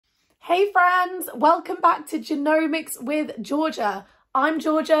Hey friends, welcome back to Genomics with Georgia. I'm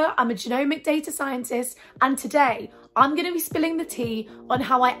Georgia, I'm a genomic data scientist, and today I'm going to be spilling the tea on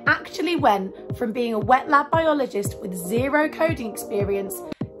how I actually went from being a wet lab biologist with zero coding experience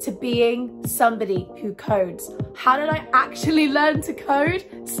to being somebody who codes. How did I actually learn to code?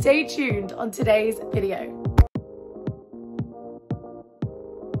 Stay tuned on today's video.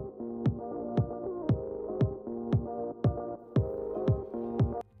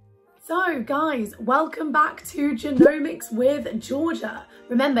 So guys, welcome back to Genomics with Georgia.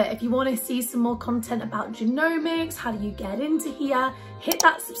 Remember, if you want to see some more content about genomics, how do you get into here, hit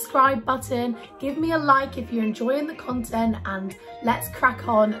that subscribe button, give me a like if you're enjoying the content, and let's crack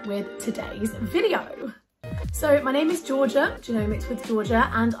on with today's video. So my name is Georgia, Genomics with Georgia,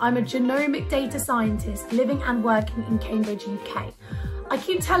 and I'm a genomic data scientist living and working in Cambridge, UK. I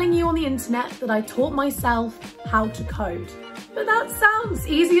keep telling you on the internet that I taught myself how to code. But that sounds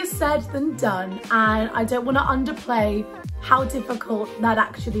easier said than done, and I don't want to underplay how difficult that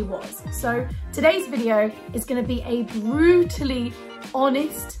actually was. So today's video is going to be a brutally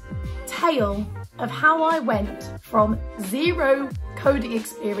honest tale of how I went from zero coding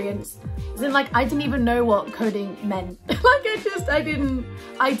experience, as in like I didn't even know what coding meant.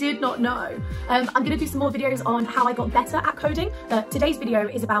 I did not know. I'm going to do some more videos on how I got better at coding, but today's video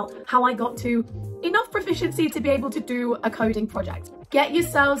is about how I got to enough proficiency to be able to do a coding project. Get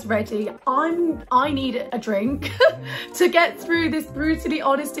yourselves ready. I need a drink to get through this brutally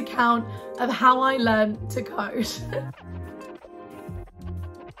honest account of how I learned to code.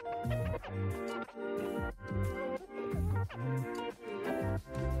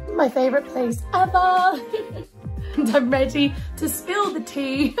 My favourite place ever. And I'm ready to spill the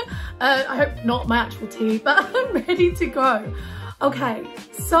tea. I hope not my actual tea, but I'm ready to go. Okay,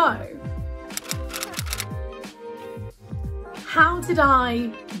 so how did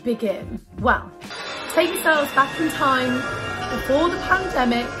I begin? Well, take yourselves back in time before the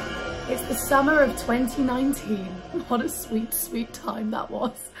pandemic. It's the summer of 2019. What a sweet, sweet time that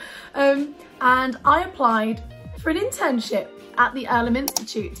was. And I applied for an internship at the Earlham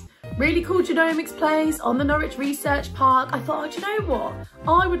Institute. Really cool genomics place on the Norwich Research Park. I thought, oh, do you know what?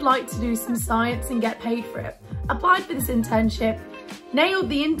 I would like to do some science and get paid for it. Applied for this internship, nailed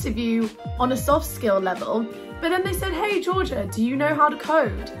the interview on a soft skill level, but then they said, hey Georgia, do you know how to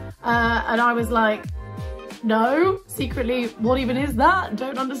code? And I was like, no, secretly, what even is that?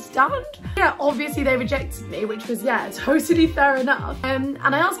 Don't understand. Yeah, obviously they rejected me, which was, yeah, totally fair enough. And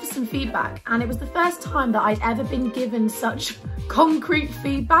I asked for some feedback, and it was the first time that I'd ever been given such concrete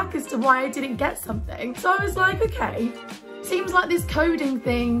feedback as to why I didn't get something. So I was like, okay, seems like this coding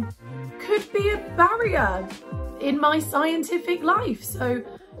thing could be a barrier in my scientific life. So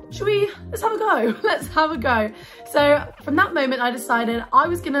let's have a go. Let's have a go. So from that moment, I decided I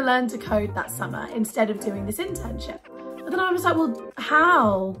was going to learn to code that summer instead of doing this internship. But then I was like, well,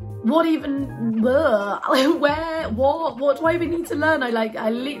 how? What even, where, what do I even need to learn? I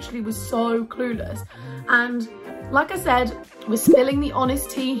literally was so clueless. And like I said, we're spilling the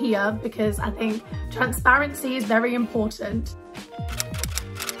honest tea here because I think transparency is very important.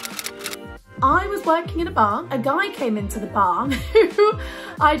 I was working in a bar. A guy came into the bar who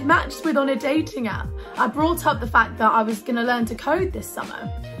I'd matched with on a dating app. I brought up the fact that I was going to learn to code this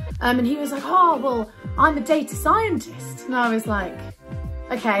summer. And he was like, oh, well, I'm a data scientist. And I was like,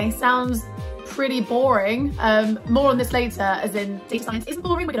 okay, sounds pretty boring. More on this later, as in data science isn't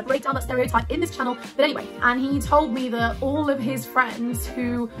boring. We're going to break down that stereotype in this channel. But anyway, and he told me that all of his friends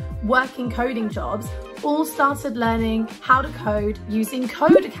who work in coding jobs all started learning how to code using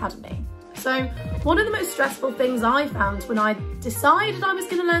Codecademy. So one of the most stressful things I found when I decided I was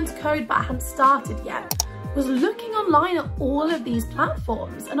going to learn to code but I hadn't started yet was looking online at all of these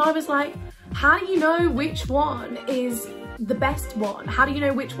platforms. And I was like, how do you know which one is the best one? How do you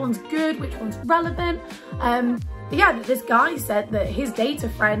know which one's good, which one's relevant? But yeah, this guy said that his data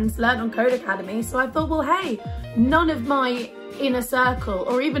friends learned on Codecademy. So I thought, well, hey, none of my inner circle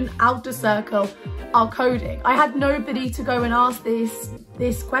or even outer circle are coding. I had nobody to go and ask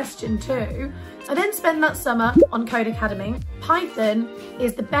this question to. I then spent that summer on Codecademy. Python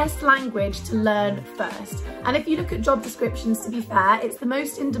is the best language to learn first. And if you look at job descriptions, to be fair, it's the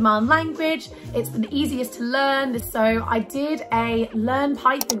most in-demand language. It's the easiest to learn. So I did a Learn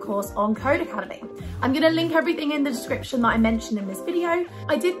Python course on Codecademy. I'm going to link everything in the description that I mentioned in this video.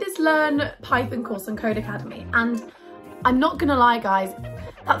 I did this Learn Python course on Codecademy, and I'm not going to lie, guys,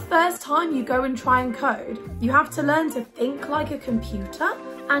 that first time you go and try and code, you have to learn to think like a computer,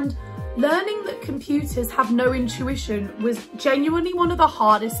 and learning that computers have no intuition was genuinely one of the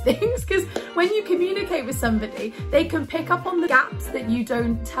hardest things, because when you communicate with somebody, they can pick up on the gaps that you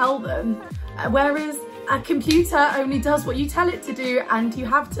don't tell them, whereas a computer only does what you tell it to do, and you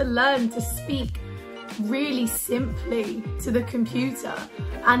have to learn to speak really simply to the computer.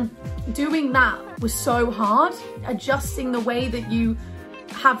 And doing that was so hard, adjusting the way that you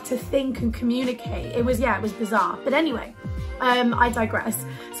have to think and communicate. It was bizarre. But anyway, I digress.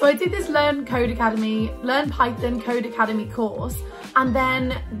 So I did this Learn Python Codecademy course, and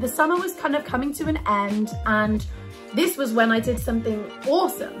then the summer was kind of coming to an end, and this was when I did something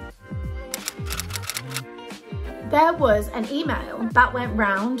awesome. There was an email that went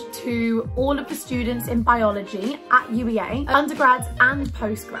round to all of the students in biology at UEA, undergrads and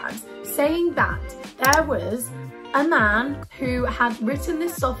postgrads, saying that there was a man who had written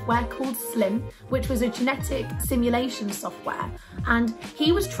this software called SLIM, which was a genetic simulation software. And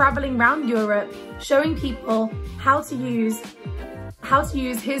he was traveling around Europe showing people how to use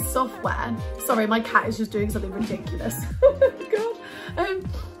his software. Sorry, my cat is just doing something ridiculous. Oh my God.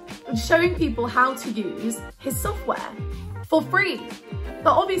 Showing people how to use his software for free.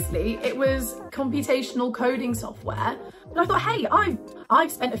 But obviously it was computational coding software. And I thought, hey, I've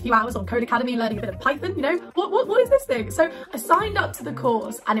spent a few hours on Codecademy learning a bit of Python, you know, what is this thing? So I signed up to the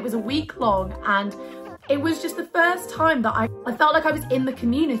course, and it was a week long, and it was just the first time that I felt like I was in the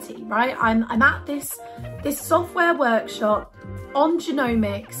community, right? I'm at this software workshop on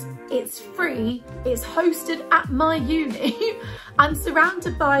genomics. It's free, it's hosted at my uni, and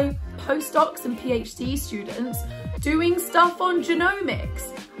surrounded by postdocs and PhD students doing stuff on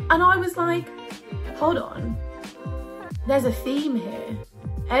genomics. And I was like, hold on, there's a theme here.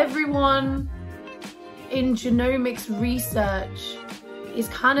 Everyone in genomics research is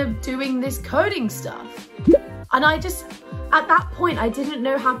kind of doing this coding stuff. And I just, at that point, I didn't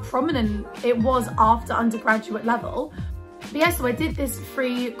know how prominent it was after undergraduate level. But yeah, so I did this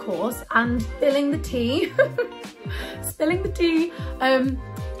free course, and spilling the tea,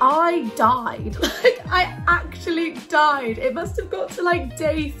 I died. Like, I actually died. It must have got to like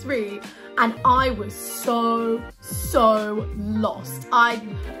day 3, and I was so lost. I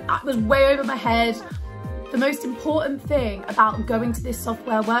was way over my head. The most important thing about going to this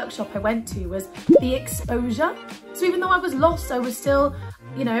software workshop I went to was the exposure. So even though I was lost, I was still,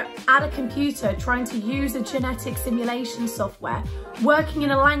 you know, at a computer trying to use a genetic simulation software, working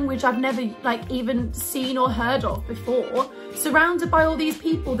in a language I've never like even seen or heard of before, surrounded by all these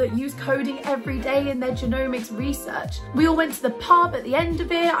people that use coding every day in their genomics research. We all went to the pub at the end of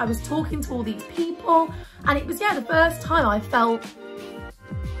it. I was talking to all these people, and it was, yeah, the first time I felt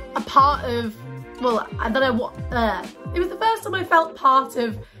a part of, well, I don't know what, it was the first time I felt part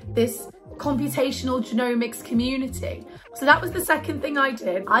of this computational genomics community. So that was the second thing I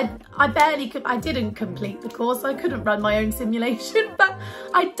did. I didn't complete the course. I couldn't run my own simulation, but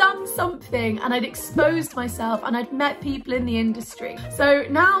I'd done something, and I'd exposed myself, and I'd met people in the industry. So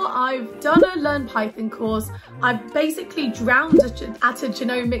now I've done a Learn Python course. I've basically drowned at a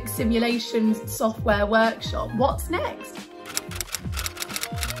genomics simulation software workshop. What's next?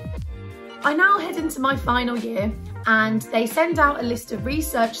 I now head into my final year, and they send out a list of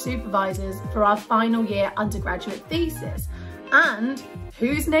research supervisors for our final year undergraduate thesis. And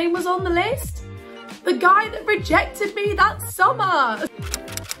whose name was on the list? The guy that rejected me that summer.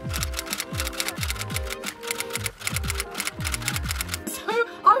 So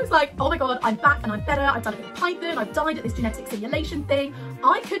I was like, oh my God, I'm back and I'm better. I've done a bit of Python. I've died at this genetic simulation thing.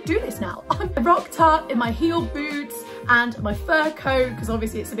 I could do this now. I rocked up in my heel boots and my fur coat, because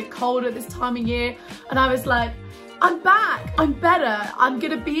obviously it's a bit cold at this time of year. And I was like, I'm back, I'm better. I'm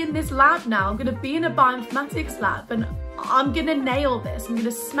gonna be in this lab now. I'm gonna be in a bioinformatics lab, and I'm gonna nail this. I'm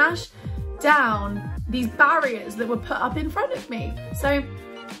gonna smash down these barriers that were put up in front of me. So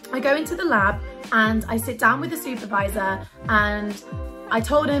I go into the lab and I sit down with the supervisor, and I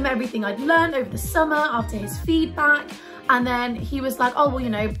told him everything I'd learned over the summer after his feedback. And then he was like, oh, well, you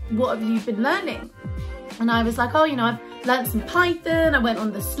know, what have you been learning? And I was like, oh, you know, I've learned some Python. I went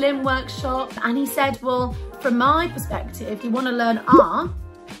on the SLIM workshop. And he said, well, from my perspective, you want to learn R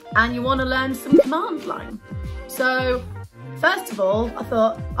and you want to learn some command line. So first of all, I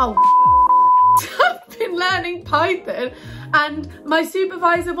thought, oh, I've been learning Python and my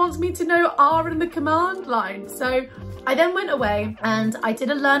supervisor wants me to know R and the command line. So I then went away and I did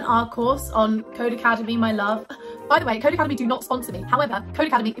a Learn R course on Codecademy, my love. By the way, Codecademy do not sponsor me. However,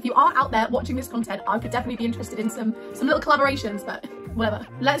 Codecademy, if you are out there watching this content, I could definitely be interested in some little collaborations, but whatever.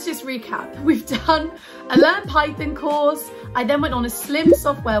 Let's just recap. We've done a Learn Python course. I then went on a Slim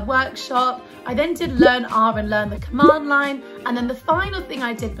software workshop. I then did Learn R and learn the command line. And then the final thing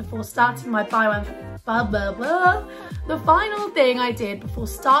I did before starting my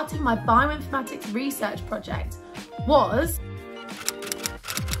bioinformatics research project was,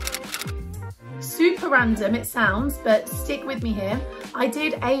 super random it sounds, but stick with me here, I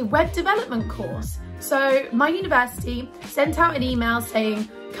did a web development course. So my university sent out an email saying,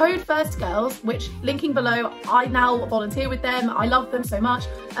 Code First Girls, which linking below, I now volunteer with them, I love them so much.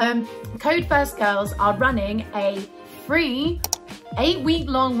 Code First Girls are running a free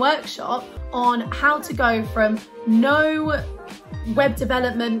 8-week-long workshop on how to go from no web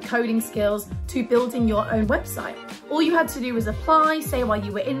development coding skills to building your own website. All you had to do was apply, say why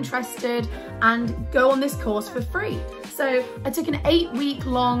you were interested, and go on this course for free. So I took an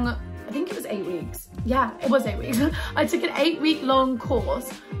 8-week-long, I think it was 8 weeks. Yeah, it was 8 weeks. I took an 8-week-long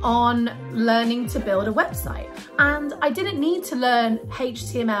course on learning to build a website. And I didn't need to learn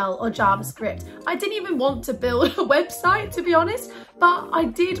HTML or JavaScript. I didn't even want to build a website, to be honest, but I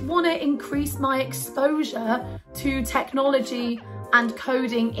did want to increase my exposure to technology and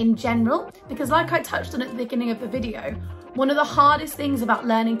coding in general, because like I touched on at the beginning of the video, one of the hardest things about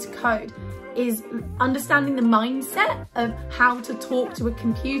learning to code is understanding the mindset of how to talk to a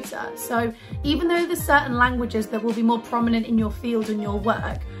computer. So even though there's certain languages that will be more prominent in your field and your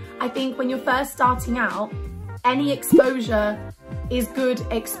work, I think when you're first starting out, any exposure is good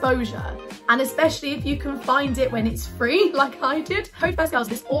exposure, and especially if you can find it when it's free, like I did. Code First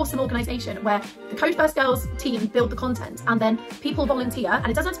Girls is this awesome organisation where the Code First Girls team build the content, and then people volunteer, and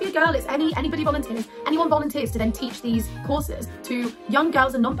it doesn't have to be a girl, it's anybody volunteers. Anyone volunteers to then teach these courses to young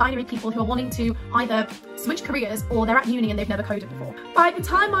girls and non-binary people who are wanting to either switch careers or they're at uni and they've never coded before. By the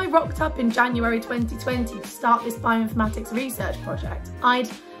time I rocked up in January 2020 to start this bioinformatics research project, I'd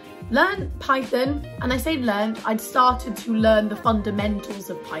learned Python, and I say learned, I'd started to learn the fundamentals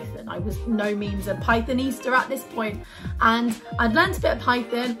of Python. I was no means a Pythonista at this point, and I'd learned a bit of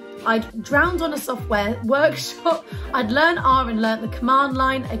Python, I'd drowned on a software workshop, I'd learned R and learned the command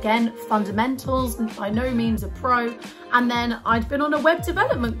line, again, fundamentals, by no means a pro, and then I'd been on a web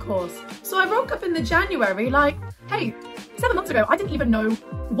development course. So I rock up in the January like, hey, 7 months ago, I didn't even know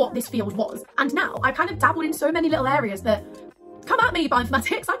what this field was, and now I've kind of dabbled in so many little areas that, come at me,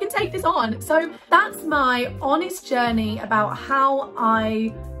 bioinformatics, I can take this on. So that's my honest journey about how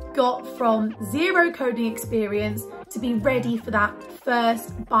I got from zero coding experience to be ready for that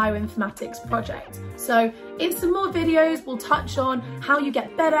first bioinformatics project. So in some more videos, we'll touch on how you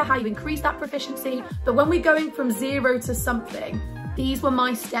get better, how you increase that proficiency. But when we're going from zero to something, these were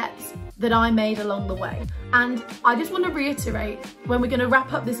my steps that I made along the way. And I just want to reiterate, when we're going to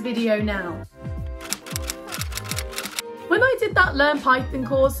wrap up this video now, when I did that Learn Python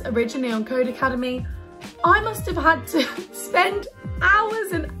course originally on Codecademy, I must have had to spend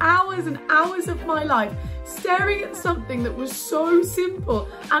hours and hours and hours of my life staring at something that was so simple,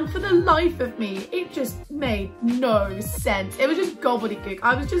 and for the life of me, it just made no sense. It was just gobbledygook.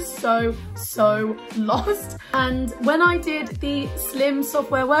 I was just so lost. And when I did the Slim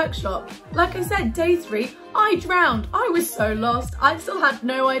software workshop, like I said, day 3, I drowned. I was so lost. I still had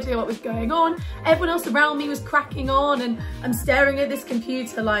no idea what was going on. Everyone else around me was cracking on, and I'm staring at this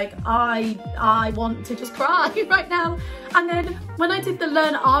computer like I want to just cry right now. And then when I did the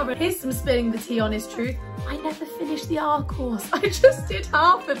Learn R, here's some spilling the tea honest truth, I never finished the R course. I just did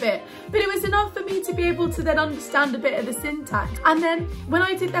half of it, but it was enough for me to be able to then understand a bit of the syntax. And then when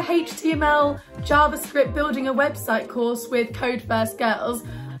I did the HTML, JavaScript building a website course with Code First Girls,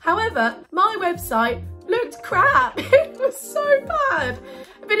 however, my website looked crap. It was so bad,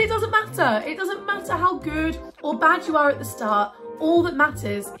 but it doesn't matter. It doesn't matter how good or bad you are at the start. All that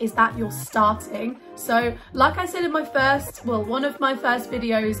matters is that you're starting. So like I said in my one of my first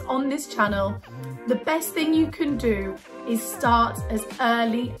videos on this channel, the best thing you can do is start as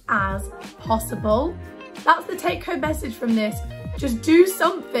early as possible. That's the take home message from this. Just do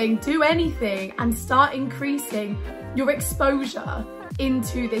something, do anything, and start increasing your exposure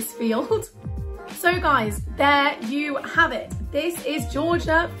into this field. So guys, there you have it. This is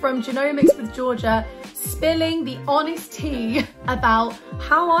Georgia from Genomics with Georgia, spilling the honest tea about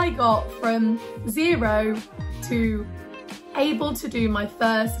how I got from zero to able to do my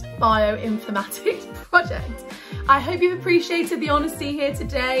first bioinformatics project. I hope you've appreciated the honesty here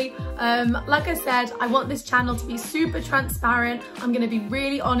today. Like I said, I want this channel to be super transparent. I'm going to be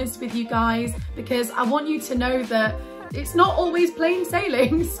really honest with you guys, because I want you to know that it's not always plain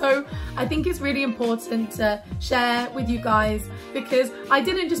sailing. So I think it's really important to share with you guys, because I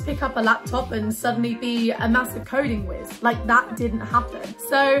didn't just pick up a laptop and suddenly be a massive coding whiz. Like, that didn't happen.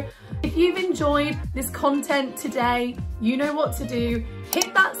 So if you've enjoyed this content today, you know what to do.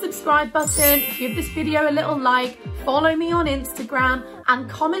 Hit that subscribe button, give this video a little like, follow me on Instagram, and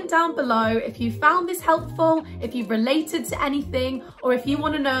comment down below if you found this helpful, if you've related to anything, or if you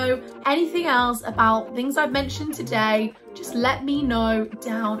want to know anything else about things I've mentioned today. Just let me know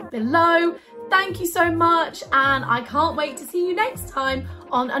down below. Thank you so much, and I can't wait to see you next time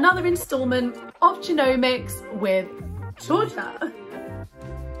on another installment of Genomics with Georgia.